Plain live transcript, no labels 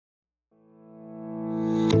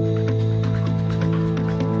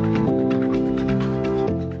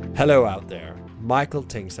Hello out there, Michael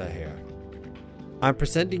Tingser here. I'm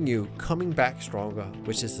presenting you Coming Back Stronger,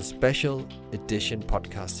 which is a special edition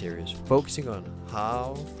podcast series focusing on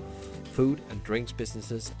how food and drinks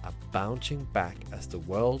businesses are bouncing back as the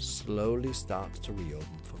world slowly starts to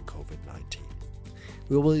reopen from COVID-19.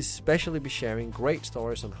 We will especially be sharing great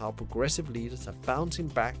stories on how progressive leaders are bouncing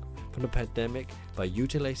back from the pandemic by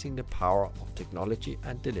utilizing the power of technology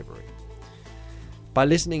and delivery. By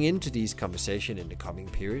listening into these conversations in the coming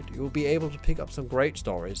period, you will be able to pick up some great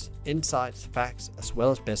stories, insights, facts, as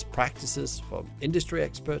well as best practices from industry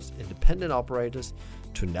experts, independent operators,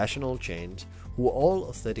 to national chains, who all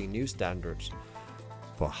are setting new standards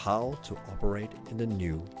for how to operate in the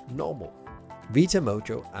new normal. Vita,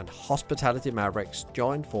 Mojo, and Hospitality Mavericks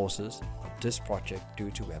joined forces on this project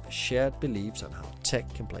due to have shared beliefs on how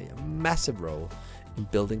tech can play a massive role in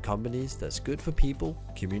building companies that's good for people,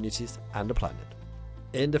 communities, and the planet.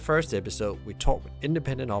 In the first episode, we talked with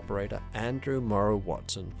independent operator Andrew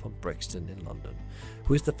Morrow-Watson from Brixton in London,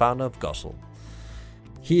 who is the founder of Guzzl.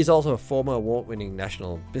 He is also a former award-winning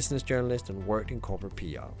national business journalist and worked in corporate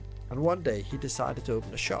PR. And one day he decided to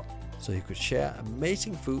open a shop so he could share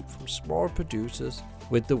amazing food from small producers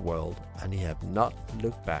with the world, and he have not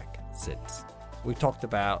looked back since. We talked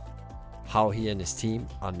about how he and his team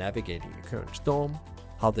are navigating the current storm,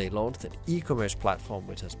 how they launched an e-commerce platform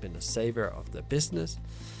which has been a savior of their business.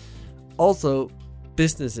 Also,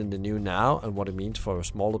 business in the new now and what it means for a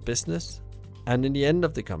smaller business. And in the end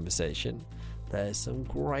of the conversation, there is some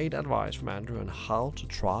great advice from Andrew on how to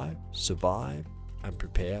thrive, survive, and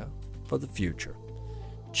prepare for the future.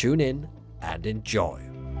 Tune in and enjoy.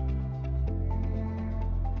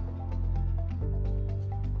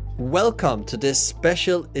 Welcome to this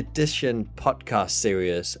special edition podcast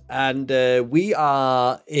series, and we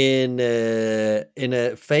are in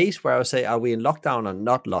a phase where I would say, are we in lockdown or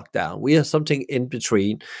not lockdown? We are something in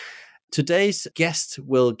between. Today's guest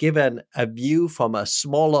will give a view from a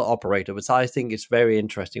smaller operator, which I think is very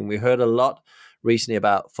interesting. We heard a lot recently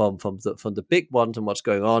about from the big ones and what's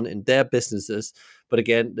going on in their businesses, but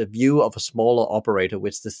again, the view of a smaller operator,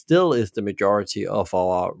 which still is the majority of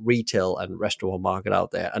our retail and restaurant market out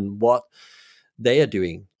there, and what they are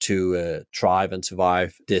doing to thrive and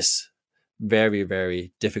survive this very,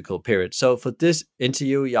 very difficult period. So for this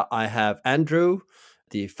interview, I have Andrew,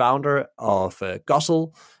 the founder of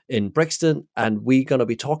Guzzl in Brixton, and we're going to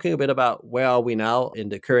be talking a bit about where are we now in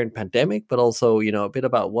the current pandemic, but also, a bit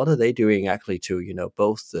about what are they doing actually to,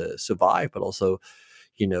 both survive, but also,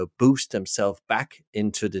 boost themselves back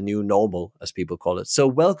into the new normal, as people call it. So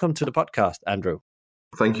welcome to the podcast, Andrew.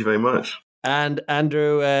 Thank you very much. And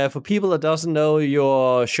Andrew, for people that doesn't know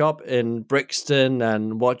your shop in Brixton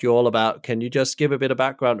and what you're all about, can you just give a bit of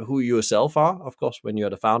background who you yourself are? Of course, when you're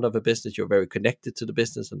the founder of a business, you're very connected to the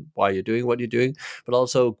business and why you're doing what you're doing, but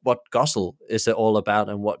also what Guzzl is all about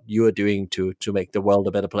and what you are doing to make the world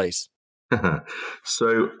a better place.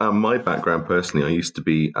 So my background personally, I used to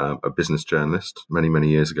be a business journalist many, many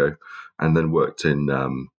years ago, and then worked in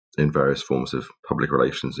various forms of public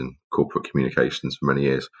relations and corporate communications for many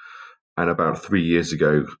years. And about 3 years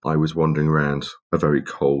ago, I was wandering around a very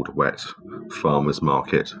cold, wet farmer's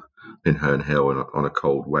market in Herne Hill on a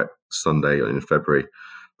cold, wet Sunday in February.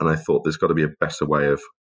 And I thought there's got to be a better way of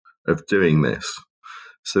doing this.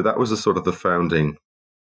 So that was the founding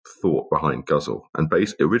thought behind Guzzl. And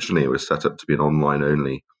originally it was set up to be an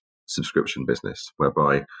online-only subscription business,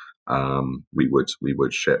 whereby we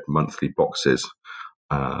would ship monthly boxes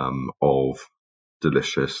of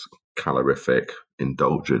delicious, calorific,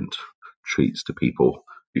 indulgent treats to people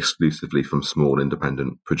exclusively from small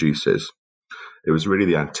independent producers. It was really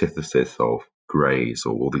the antithesis of Graze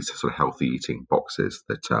or all these sort of healthy eating boxes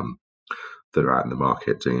that are out in the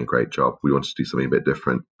market doing a great job. We wanted to do something a bit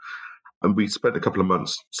different. And we spent a couple of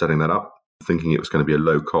months setting that up, thinking it was going to be a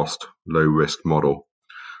low-cost, low-risk model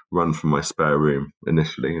run from my spare room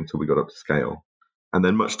initially until we got up to scale. And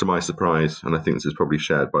then much to my surprise, and I think this is probably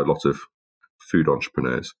shared by a lot of food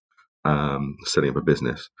entrepreneurs setting up a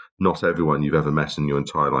business, not everyone you've ever met in your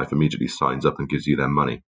entire life immediately signs up and gives you their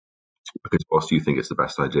money. Because whilst you think it's the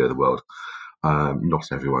best idea of the world,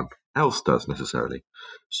 not everyone else does necessarily.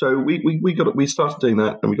 So we started doing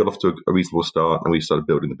that, and we got off to a reasonable start, and we started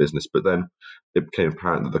building the business. But then it became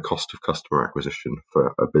apparent that the cost of customer acquisition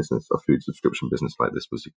for a food subscription business like this,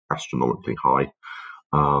 was astronomically high.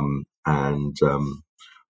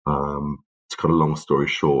 To cut a long story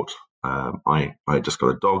short, I had just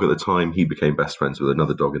got a dog at the time. He became best friends with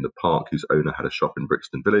another dog in the park whose owner had a shop in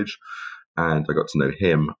Brixton Village, and I got to know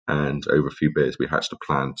him. And over a few beers, we hatched a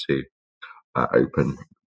plan to open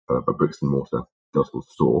a bricks and mortar Guzzl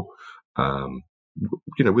store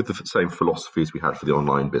with the same philosophies we had for the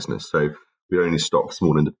online business. So we only stock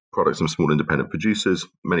products from small independent producers,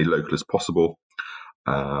 many local as possible.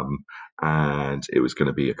 And it was going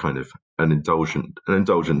to be a kind of an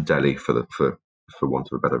indulgent deli for want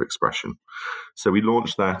of a better expression. So we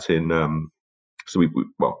launched that in.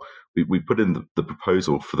 We put in the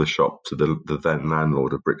proposal for the shop to the then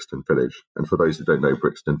landlord of Brixton Village. And for those who don't know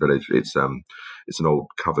Brixton Village, it's an old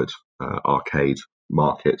covered arcade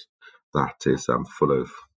market that is full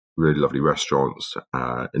of really lovely restaurants,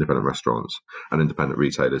 independent restaurants and independent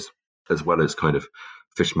retailers, as well as kind of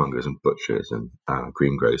fishmongers and butchers and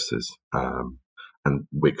greengrocers and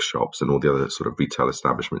wig shops and all the other sort of retail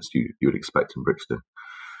establishments you would expect in Brixton.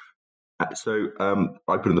 So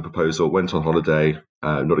I put in the proposal, went on holiday,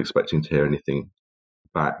 not expecting to hear anything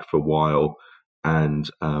back for a while, and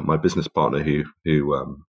my business partner, who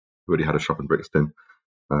already had a shop in Brixton,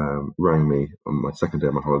 rang me on my second day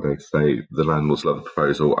of my holiday to say the landlords love the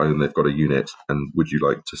proposal and they've got a unit, and would you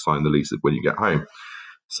like to sign the lease when you get home?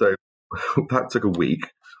 So that took a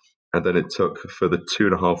week, and then it took for the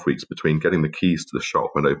 2.5 weeks between getting the keys to the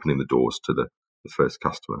shop and opening the doors to the first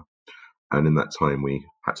customer. And in that time, we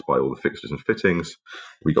had to buy all the fixtures and fittings.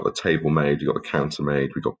 We got the table made, we got the counter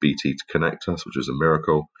made, we got BT to connect us, which was a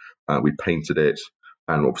miracle. We painted it,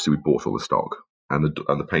 and obviously we bought all the stock. And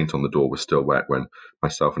the paint on the door was still wet when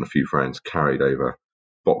myself and a few friends carried over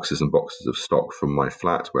boxes and boxes of stock from my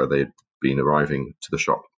flat where they had been arriving to the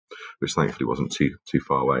shop, which thankfully wasn't too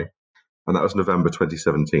far away. And that was November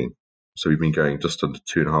 2017. So we've been going just under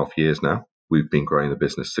 2.5 years now. We've been growing the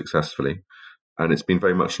business successfully. And it's been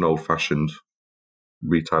very much an old-fashioned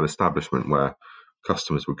retail establishment where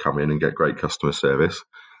customers would come in and get great customer service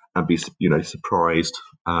and be, surprised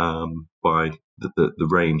by the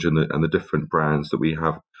range and the different brands that we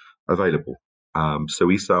have available. So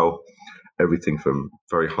we sell everything from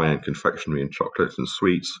very high-end confectionery and chocolates and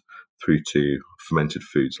sweets through to fermented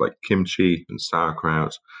foods like kimchi and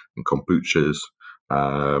sauerkraut and kombuchas,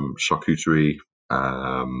 charcuterie,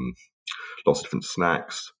 lots of different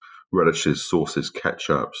snacks, relishes, sauces,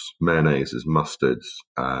 ketchups, mayonnaises, mustards,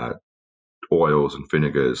 oils and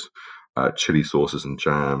vinegars, chili sauces and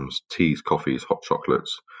jams, teas, coffees, hot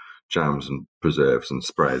chocolates, jams and preserves and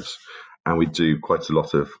spreads. And we do quite a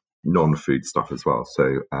lot of non-food stuff as well.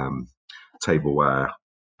 So tableware,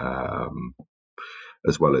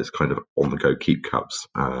 as well as kind of on-the-go keep cups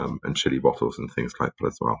and chili bottles and things like that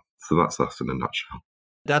as well. So that's us in a nutshell.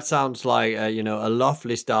 That sounds like a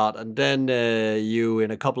lovely start. And then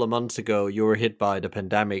in a couple of months ago, you were hit by the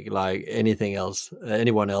pandemic, like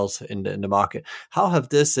anyone else in the market. How have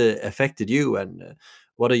this affected you, and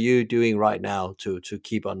what are you doing right now to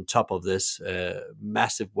keep on top of this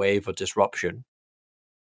massive wave of disruption?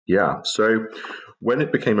 Yeah. So when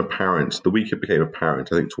it became apparent, the week it became apparent,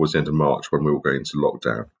 I think towards the end of March, when we were going into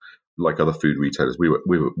lockdown, like other food retailers, we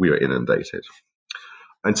were inundated.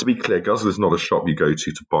 And to be clear, Guzzle is not a shop you go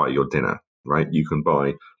to buy your dinner, right? You can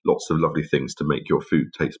buy lots of lovely things to make your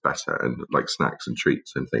food taste better, and like snacks and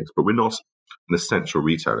treats and things. But we're not an essential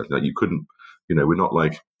retailer. Like you couldn't, we're not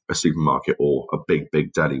like a supermarket or a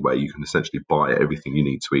big deli where you can essentially buy everything you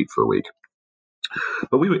need to eat for a week.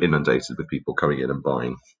 But we were inundated with people coming in and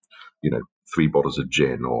buying, 3 bottles of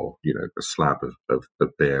gin or, a slab of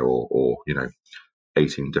beer or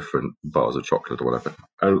 18 different bars of chocolate or whatever.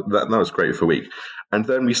 And that was great for a week. And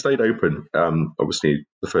then we stayed open, obviously,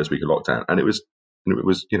 the first week of lockdown, and it was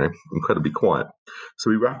incredibly quiet. So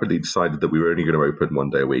we rapidly decided that we were only going to open 1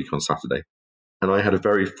 day a week on Saturday. And I had a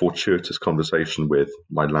very fortuitous conversation with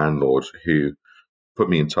my landlord, who put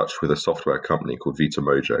me in touch with a software company called Vita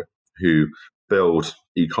Mojo, who build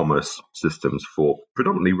e-commerce systems for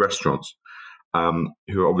predominantly restaurants,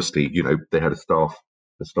 who obviously, they had a staff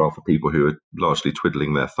of people who are largely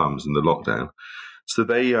twiddling their thumbs in the lockdown. So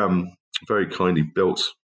they very kindly built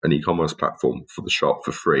an e-commerce platform for the shop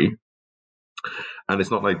for free. And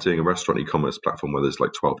it's not like doing a restaurant e-commerce platform where there's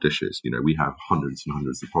like 12 dishes. We have hundreds and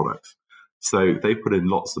hundreds of products. So they put in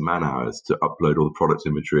lots of man hours to upload all the product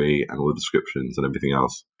imagery and all the descriptions and everything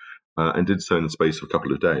else, and did so in the space of a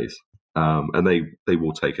couple of days. And they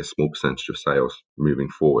will take a small percentage of sales moving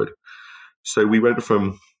forward. So we went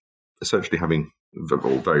from essentially having a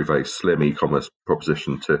very, very slim e-commerce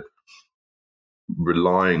proposition to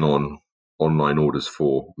relying on online orders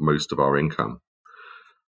for most of our income.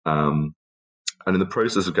 And in the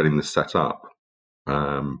process of getting this set up,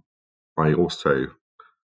 I also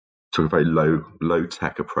took a very low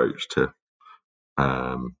tech approach to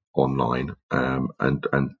online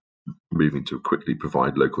and moving to quickly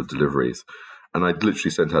provide local deliveries. And I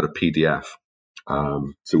literally sent out a PDF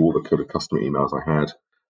to all the customer emails I had,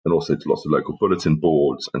 and also to lots of local bulletin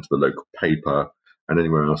boards and to the local paper and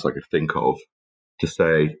anywhere else I could think of to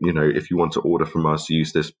say, if you want to order from us,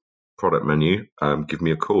 use this product menu, give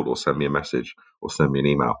me a call or send me a message or send me an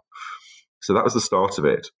email. So that was the start of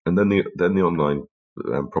it. And then the online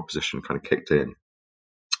proposition kind of kicked in.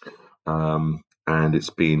 And it's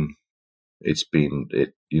been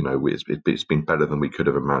better than we could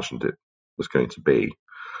have imagined it was going to be.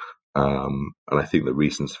 And I think the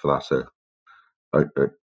reasons for that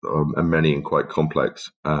are many and quite complex.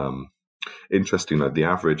 Interestingly, the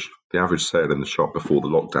average sale in the shop before the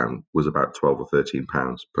lockdown was about £12 or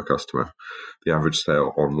 £13 per customer. The average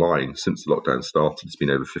sale online since the lockdown started has been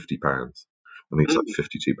over £50. I think it's like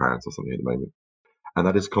 £52 or something at the moment. And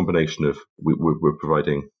that is a combination of we're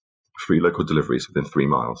providing free local deliveries within 3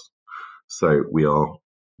 miles. So we are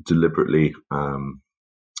deliberately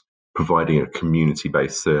providing a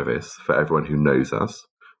community-based service for everyone who knows us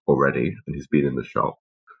already and who's been in the shop.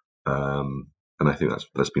 And I think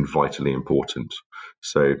that's been vitally important.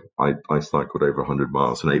 So I cycled over 100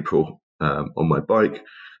 miles in April on my bike,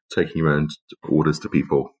 taking around orders to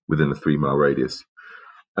people within a 3 mile radius.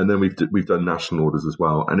 And then we've done national orders as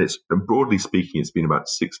well. And broadly speaking, it's been about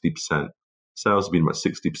 60%. Sales have been about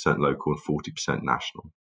 60% local and 40%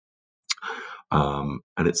 national.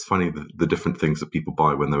 And it's funny the different things that people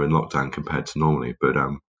buy when they're in lockdown compared to normally. But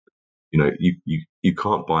you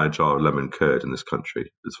can't buy a jar of lemon curd in this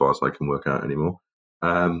country, as far as I can work out anymore.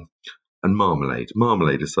 And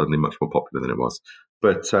marmalade is suddenly much more popular than it was.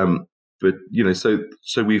 But so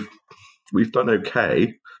we've done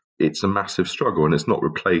okay. It's a massive struggle, and it's not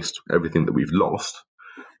replaced everything that we've lost,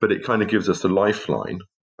 but it kind of gives us a lifeline.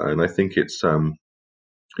 And I think it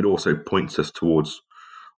also points us towards,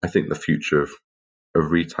 I think, the future of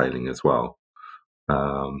retailing as well.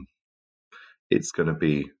 It's going to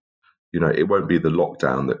be, it won't be the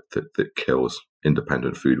lockdown that kills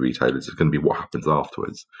independent food retailers. It's going to be what happens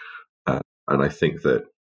afterwards. And I think that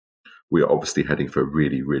we are obviously heading for a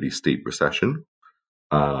really, really steep recession,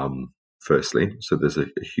 firstly. So there's a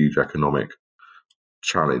huge economic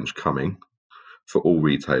challenge coming for all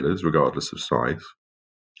retailers, regardless of size.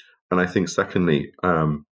 And I think secondly,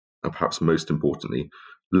 and perhaps most importantly,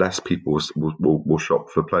 less people will shop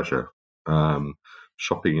for pleasure.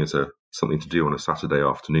 Shopping is something to do on a Saturday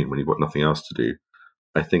afternoon when you've got nothing else to do.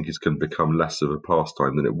 I think it's going to become less of a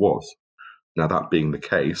pastime than it was. Now, that being the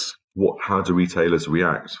case, how do retailers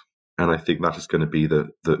react? And I think that is going to be the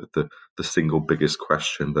single biggest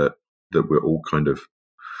question that we're all kind of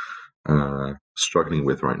struggling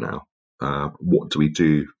with right now. What do we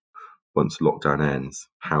do once lockdown ends?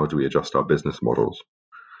 How do we adjust our business models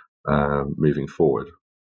moving forward?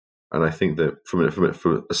 And I think that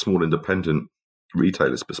from a small independent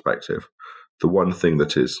retailer's perspective, the one thing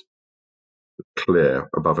that is clear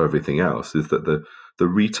above everything else is that the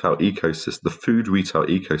retail ecosystem, the food retail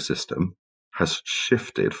ecosystem, has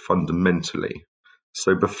shifted fundamentally.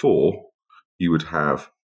 So before, you would have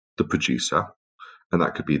the producer, and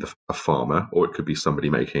that could be a farmer, or it could be somebody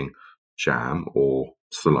making jam or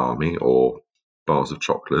salami or bars of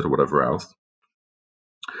chocolate or whatever else.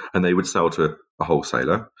 And they would sell to a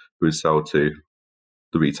wholesaler who would sell to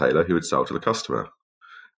the retailer who would sell to the customer.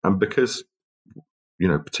 And because,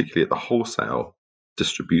 particularly at the wholesale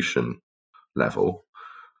distribution level,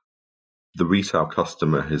 the retail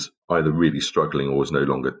customer is either really struggling or is no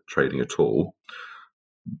longer trading at all,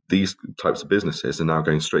 these types of businesses are now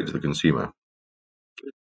going straight to the consumer.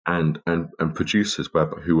 And producers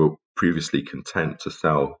who were previously content to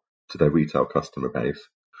sell to their retail customer base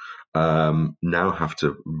now have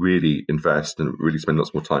to really invest and really spend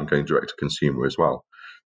lots more time going direct to consumer as well.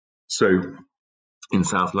 So in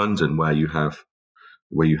South London, where you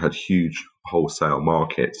had huge wholesale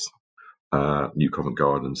markets, New Covent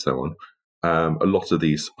Garden and so on, a lot of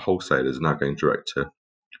these wholesalers are now going direct to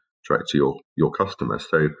your customer.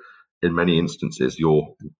 So in many instances,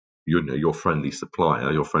 your friendly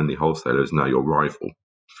supplier, your friendly wholesaler is now your rival,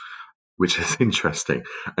 which is interesting.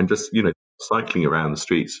 And just cycling around the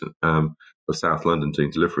streets of South London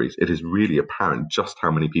doing deliveries, it is really apparent just how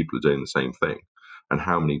many people are doing the same thing, and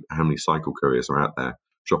how many cycle couriers are out there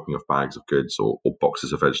dropping off bags of goods or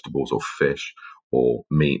boxes of vegetables or fish or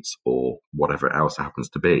meats or whatever else it happens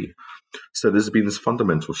to be. So there's been this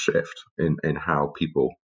fundamental shift in how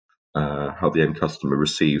people, how the end customer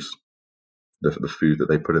receives the food that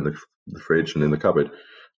they put in the fridge and in the cupboard.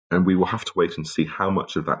 And we will have to wait and see how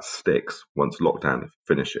much of that sticks once lockdown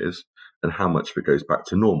finishes and how much of it goes back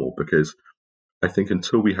to normal. Because I think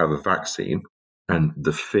until we have a vaccine and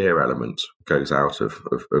the fear element goes out of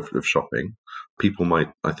shopping, people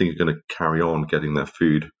are going to carry on getting their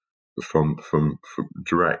food from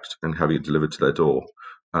direct and having it delivered to their door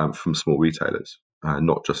from small retailers.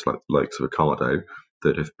 not just like the likes of Ocado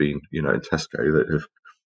that have been, and Tesco that have,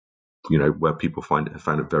 where people found it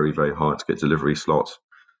very, very hard to get delivery slots,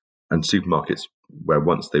 and supermarkets where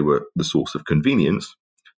once they were the source of convenience,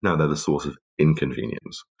 now they're the source of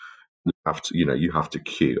inconvenience. You have to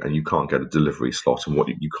queue, and you can't get a delivery slot, and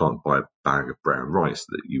you can't buy a bag of brown rice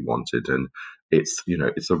that you wanted, and it's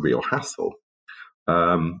a real hassle.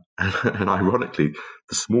 And ironically,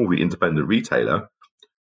 the small independent retailer,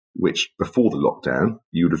 which before the lockdown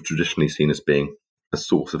you would have traditionally seen as being a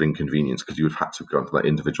source of inconvenience because you would have had to go into that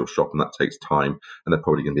individual shop, and that takes time, and they're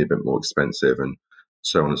probably going to be a bit more expensive, and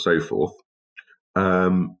so on and so forth.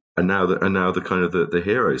 And now the kind of the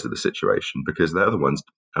heroes of the situation, because they're the ones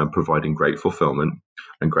providing great fulfillment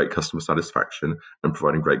and great customer satisfaction and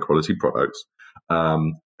providing great quality products.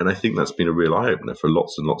 And I think that's been a real eye opener for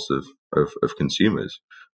lots and lots of consumers.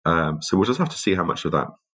 So we'll just have to see how much of that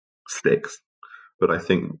sticks. But I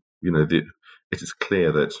think it is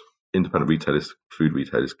clear that independent retailers, food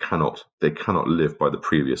retailers, cannot live by the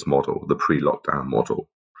previous model, the pre-lockdown model.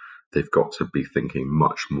 They've got to be thinking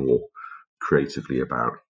much more creatively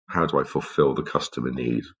about how do I fulfill the customer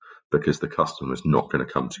need, because the customer is not going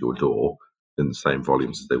to come to your door in the same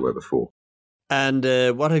volumes as they were before. And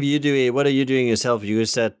what are you doing yourself? You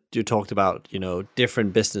said you talked about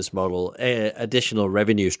different business model, additional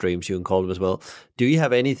revenue streams, you can call them as well. Do you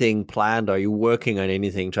have anything planned? Are you working on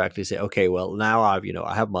anything to actually say, okay, well now I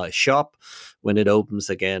have my shop when it opens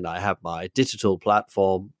again. I have my digital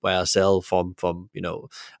platform where I sell from.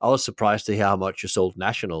 I was surprised to hear how much you sold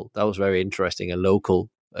national. That was very interesting. A local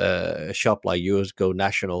shop like yours go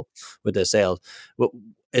national with their sales. Well,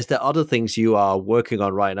 is there other things you are working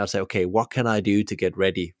on right now? Say, okay, what can I do to get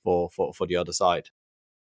ready for the other side?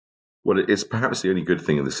 Well, it's perhaps the only good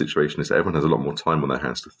thing in this situation is that everyone has a lot more time on their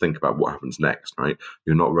hands to think about what happens next, right?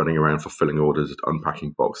 You're not running around fulfilling orders,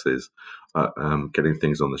 unpacking boxes, getting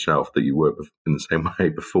things on the shelf that you were in the same way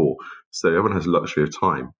before. So everyone has a luxury of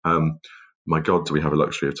time. My God, do we have a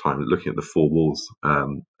luxury of time looking at the four walls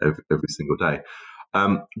every single day?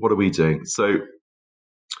 What are we doing? So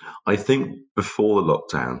I think before the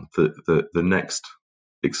lockdown, the next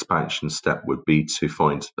expansion step would be to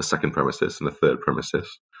find a second premises and a third premises,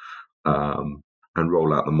 and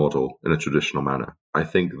roll out the model in a traditional manner. I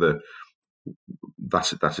think that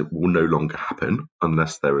it will no longer happen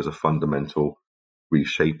unless there is a fundamental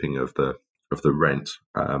reshaping of the rent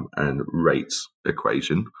and rates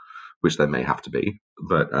equation, which there may have to be,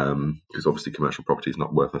 but because obviously commercial property is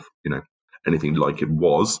not worth anything like it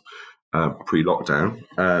was pre-lockdown,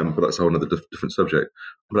 but that's a whole other different subject.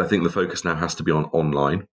 But I think the focus now has to be on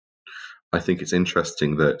online. I think it's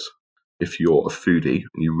interesting that if you're a foodie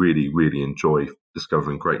and you really, really enjoy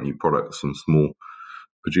discovering great new products from small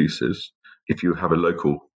producers, if you have a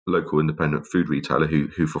local independent food retailer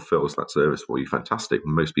who fulfills that service for you, fantastic.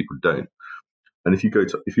 Most people don't. And if you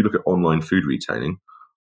look at online food retailing,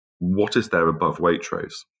 what is there above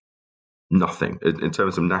Waitrose? Nothing. In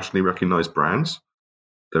terms of nationally recognized brands,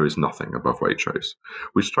 there is nothing above Waitrose,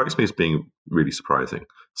 which strikes me as being really surprising.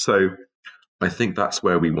 So I think that's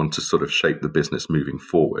where we want to sort of shape the business moving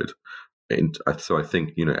forward. And so I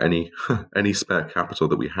think, any spare capital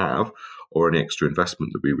that we have or any extra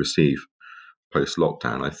investment that we receive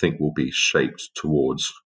post-lockdown, I think will be shaped towards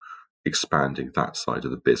expanding that side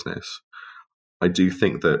of the business. I do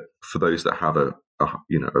think that for those that have a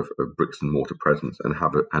bricks and mortar presence and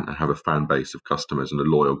have a fan base of customers and a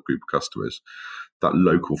loyal group of customers, that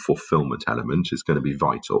local fulfillment element is going to be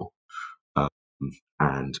vital.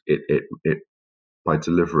 And it by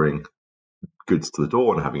delivering goods to the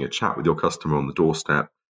door and having a chat with your customer on the doorstep,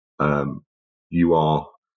 you are,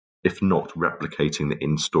 if not replicating the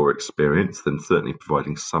in-store experience, then certainly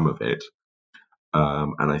providing some of it.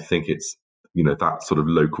 And I think it's, that sort of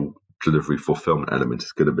local delivery fulfillment element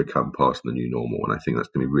is going to become part of the new normal. And I think that's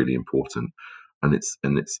going to be really important. And it's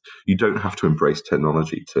you don't have to embrace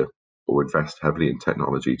technology or invest heavily in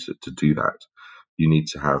technology to do that. You need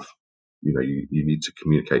to have, you need to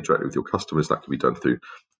communicate directly with your customers. That can be done through,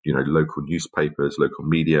 local newspapers, local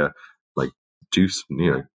media, like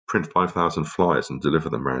print 5,000 flyers and deliver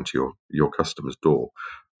them around to your customer's door.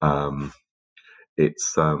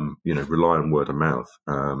 It's, rely on word of mouth.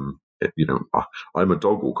 I'm a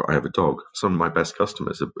dog walker. I have a dog. Some of my best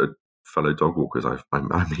customers are fellow dog walkers I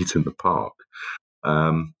meet in the park.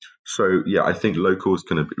 So yeah, I think local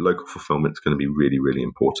fulfillment is going to be really, really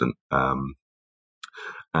important.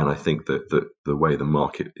 And I think that the way the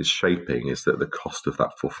market is shaping is that the cost of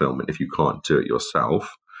that fulfillment, if you can't do it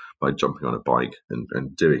yourself by jumping on a bike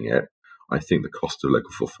and doing it, I think the cost of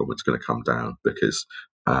local fulfillment is going to come down because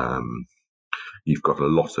you've got a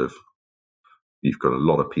lot of you've got a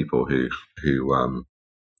lot of people who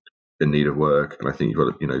in need of work, and I think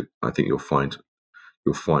I think you'll find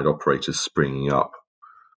operators springing up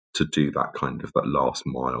to do that last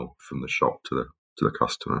mile from the shop to the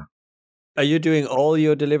customer. Are you doing all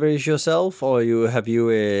your deliveries yourself, or have you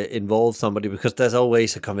involved somebody? Because there's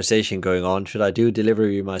always a conversation going on. Should I do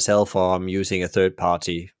delivery myself, or I'm using a third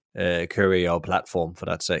party courier or platform for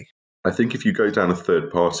that sake? I think if you go down a third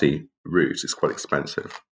party route, it's quite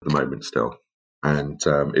expensive at the moment still. And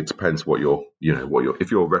it depends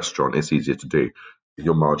if you're a restaurant, it's easier to do.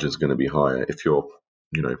 Your margin's going to be higher. If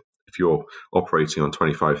you're operating on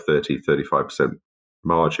 25, 30, 35%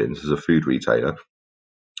 margins as a food retailer,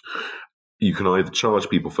 you can either charge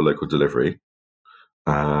people for local delivery,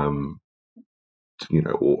 and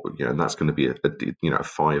that's going to be a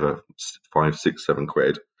five, 6, 7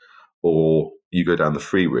 quid, or you go down the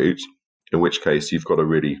free route, in which case you've got to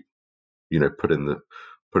really, put in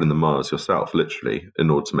the miles yourself, literally, in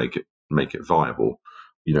order to make it viable.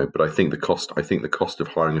 But I think the cost of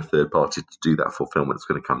hiring a third party to do that fulfillment is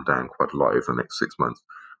going to come down quite a lot over the next 6 months.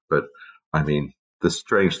 But I mean, the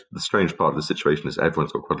strange part of the situation is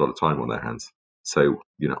everyone's got quite a lot of time on their hands. So,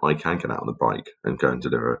 I can get out on the bike and go and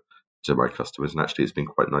deliver to my customers. And actually, it's been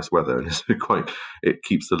quite nice weather, and it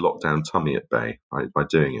keeps the lockdown tummy at bay, right, by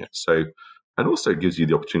doing it. So, and also gives you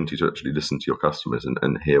the opportunity to actually listen to your customers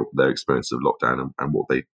and hear their experience of lockdown and what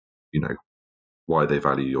they, why they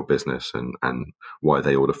value your business and why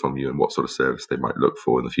they order from you and what sort of service they might look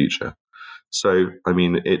for in the future. So, I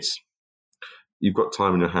mean, you've got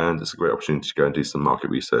time in your hand. It's a great opportunity to go and do some market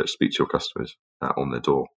research, speak to your customers on their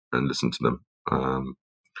door and listen to them,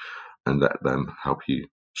 and let them help you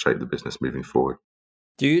shape the business moving forward.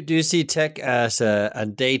 Do you see tech as a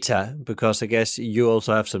data? Because I guess you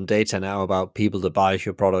also have some data now about people that buy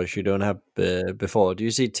your products you don't have before. Do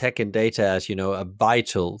you see tech and data as, a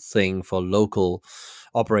vital thing for local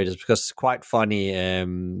operators? Because it's quite funny.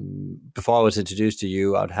 Before I was introduced to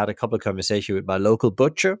you, I'd had a couple of conversations with my local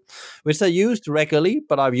butcher, which I used regularly,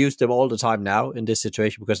 but I've used them all the time now in this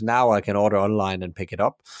situation, because now I can order online and pick it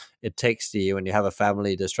up. It takes when you have a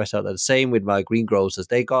family, they're stressed out. The same with my greengrocers.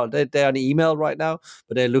 They're on email right now,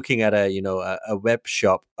 but they're looking at a web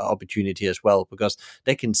shop opportunity as well, because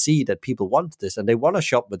they can see that people want this and they want to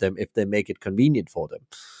shop with them if they make it convenient for them.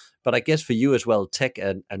 But I guess for you as well, tech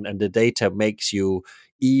and the data makes you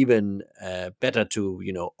even better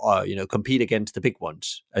to compete against the big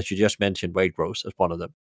ones, as you just mentioned, Waitrose as one of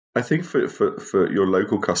them. I think for your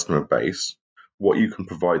local customer base, what you can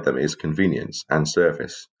provide them is convenience and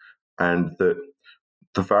service, and the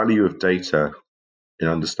value of data in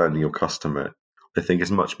understanding your customer, I think,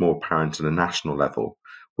 is much more apparent at a national level,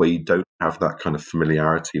 where you don't have that kind of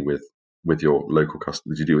familiarity with your local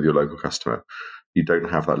customer as you do with your local customer. You don't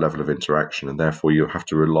have that level of interaction, and therefore you have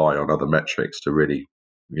to rely on other metrics to really,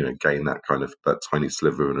 gain that tiny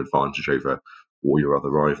sliver of an advantage over all your other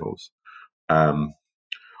rivals. I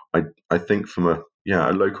think from a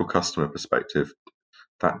local customer perspective,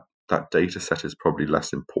 that data set is probably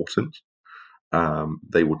less important.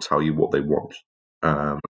 They will tell you what they want,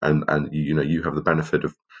 and you have the benefit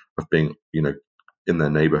of being in their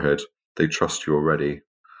neighborhood. They trust you already,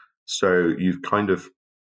 so you've kind of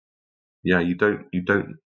you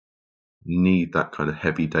don't need that kind of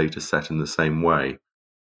heavy data set in the same way.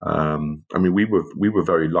 I mean, we were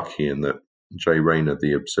very lucky in that Jay Rayner,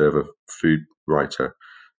 the Observer food writer,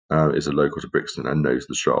 is a local to Brixton and knows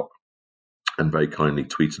the shop, and very kindly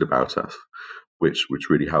tweeted about us, which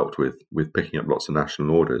really helped with picking up lots of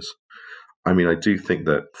national orders. I mean, I do think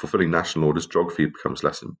that fulfilling national orders, geography becomes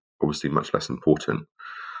obviously much less important.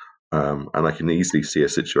 And I can easily see a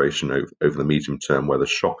situation over the medium term where the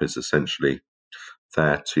shop is essentially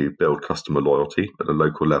there to build customer loyalty at a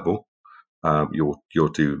local level. You'll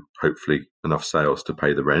do hopefully enough sales to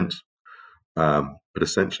pay the rent, but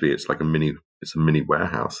essentially it's like a mini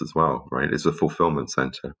warehouse as well, right? It's a fulfillment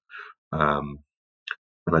center, and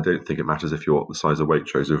I don't think it matters if you're the size of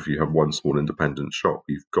Waitrose or if you have one small independent shop.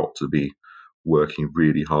 You've got to be working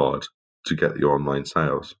really hard to get your online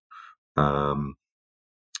sales, and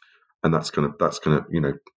that's gonna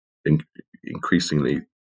increasingly,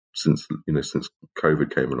 since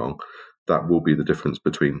COVID came along, that will be the difference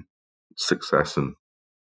between success and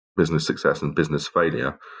business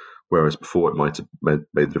failure. Whereas before it might have made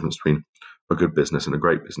the difference between a good business and a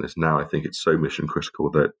great business. Now I think it's so mission critical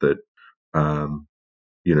that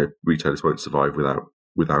retailers won't survive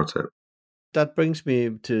without it. That brings me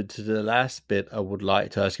to the last bit I would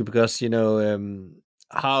like to ask you, because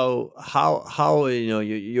how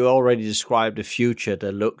you already described a future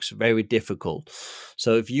that looks very difficult.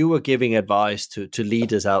 So if you were giving advice to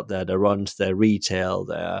leaders out there that runs their retail,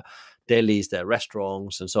 their delis, their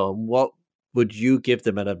restaurants, and so on. What would you give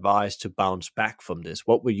them an advice to bounce back from this?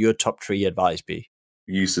 What would your top 3 advice be?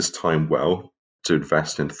 Use this time well to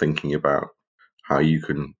invest in thinking about how you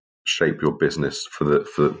can shape your business for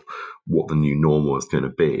what the new normal is going to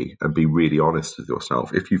be, and be really honest with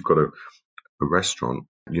yourself. If you've got a restaurant,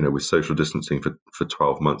 with social distancing for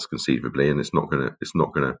 12 months conceivably, and it's not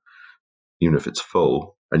gonna, even if it's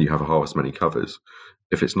full and you have a half as many covers,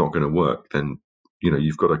 if it's not going to work, then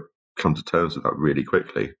you've got to come to terms with that really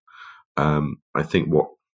quickly. I think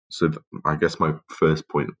I guess my first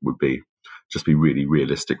point would be just be really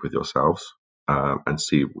realistic with yourselves, and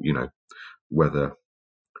see whether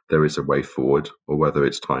there is a way forward or whether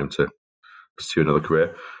it's time to pursue another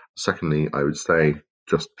career. Secondly, I would say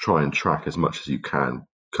just try and track as much as you can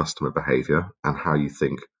customer behavior and how you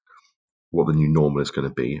think what the new normal is going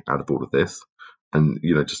to be out of all of this. And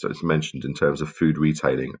just as mentioned in terms of food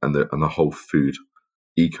retailing and the whole food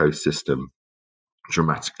ecosystem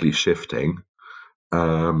dramatically shifting,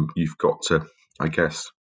 you've got to, I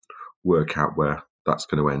guess, work out where that's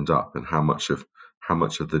going to end up, and how much of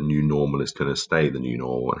the new normal is going to stay the new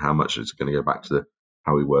normal, and how much is going to go back to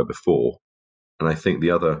how we were before. And I think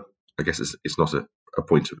the other, I guess it's not a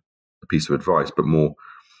piece of advice, but more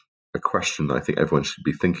a question that I think everyone should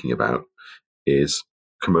be thinking about is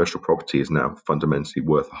commercial property is now fundamentally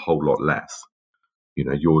worth a whole lot less.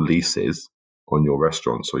 Your leases on your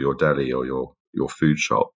restaurants or your deli or your food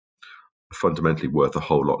shop are fundamentally worth a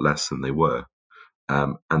whole lot less than they were.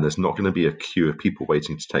 And there's not going to be a queue of people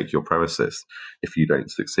waiting to take your premises if you don't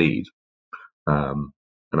succeed. And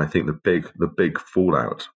I think the big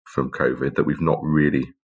fallout from COVID that we've not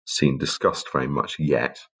really seen discussed very much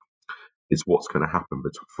yet is what's going to happen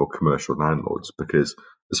for commercial landlords, because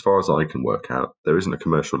as far as I can work out, there isn't a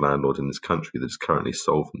commercial landlord in this country that is currently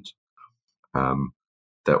solvent.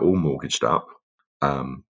 They're all mortgaged up.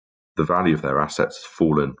 The value of their assets has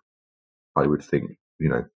fallen, I would think,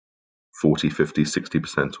 40, 50,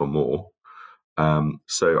 60% or more.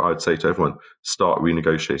 So I'd say to everyone, start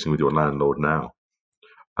renegotiating with your landlord now.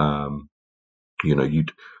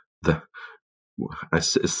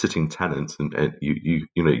 As sitting tenants, and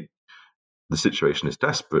the situation is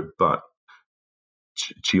desperate, but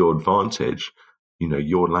to your advantage,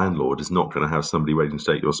 your landlord is not going to have somebody waiting to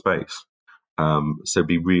take your space. So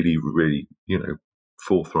be really, really,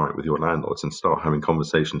 forthright with your landlords and start having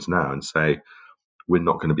conversations now and say, we're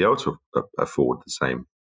not going to be able to afford the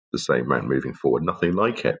same rent moving forward. Nothing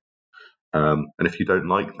like it. And if you don't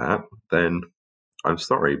like that, then I'm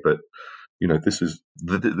sorry, but this is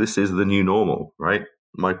the new normal, right?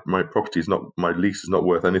 My lease is not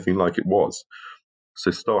worth anything like it was. So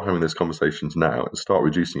start having those conversations now and start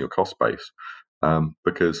reducing your cost base,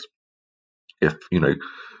 because if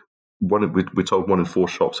we're told 1 in 4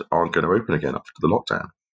 shops aren't going to open again after the lockdown.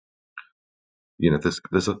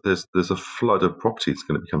 There's a flood of property that's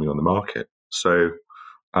going to be coming on the market. So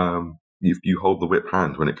you hold the whip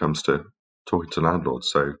hand when it comes to talking to landlords.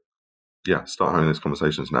 So yeah, start having those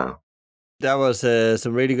conversations now. That was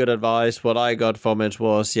some really good advice. What I got from it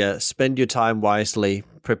was, spend your time wisely.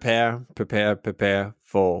 Prepare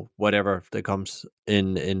for whatever that comes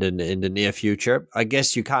in the near future. I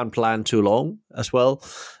guess you can't plan too long as well.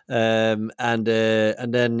 And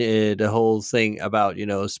then the whole thing about,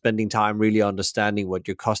 spending time really understanding what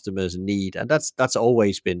your customers need. And that's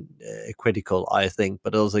always been critical, I think.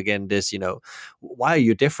 But also, again, this, why are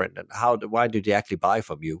you different, and why did they actually buy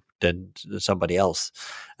from you than somebody else?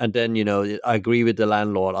 And then, I agree with the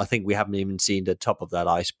landlord. I think we haven't even seen the top of that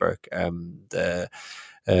iceberg.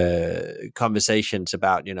 The conversations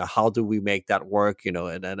about how do we make that work,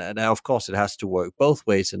 and of course it has to work both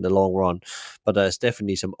ways in the long run, but there's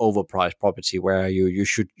definitely some overpriced property where you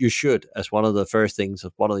should, as one of the first things,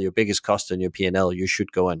 one of your biggest costs in your P&L, you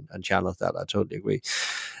should go and channel that. I totally agree,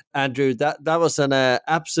 Andrew. That was an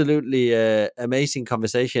absolutely amazing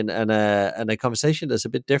conversation, and a conversation that's a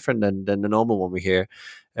bit different than the normal one we hear.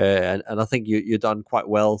 And I think you've done quite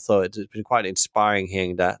well. So it's been quite inspiring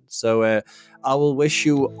hearing that. So I will wish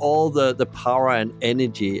you all the power and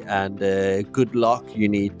energy and good luck you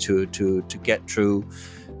need to get through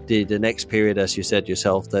the next period. As you said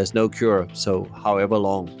yourself, there's no cure. So however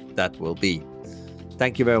long that will be.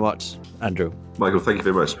 Thank you very much, Andrew. Michael, thank you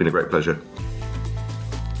very much. It's been a great pleasure.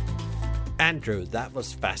 Andrew, that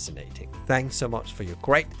was fascinating. Thanks so much for your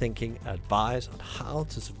great thinking and advice on how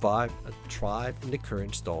to survive and thrive in the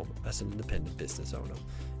current storm as an independent business owner.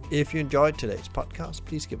 If you enjoyed today's podcast,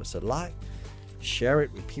 please give us a like, share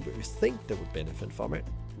it with people you think that would benefit from it,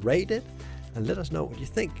 rate it, and let us know what you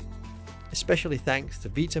think. Especially thanks to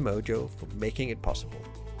Vita Mojo for making it possible.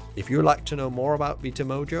 If you'd like to know more about Vita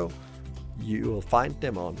Mojo, You will find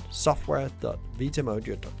them on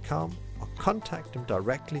software.vitamojo.com or contact them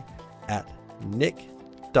directly at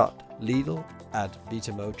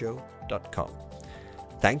nick.lidl@vitamojo.com.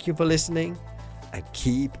 Thank you for listening and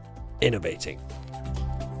keep innovating.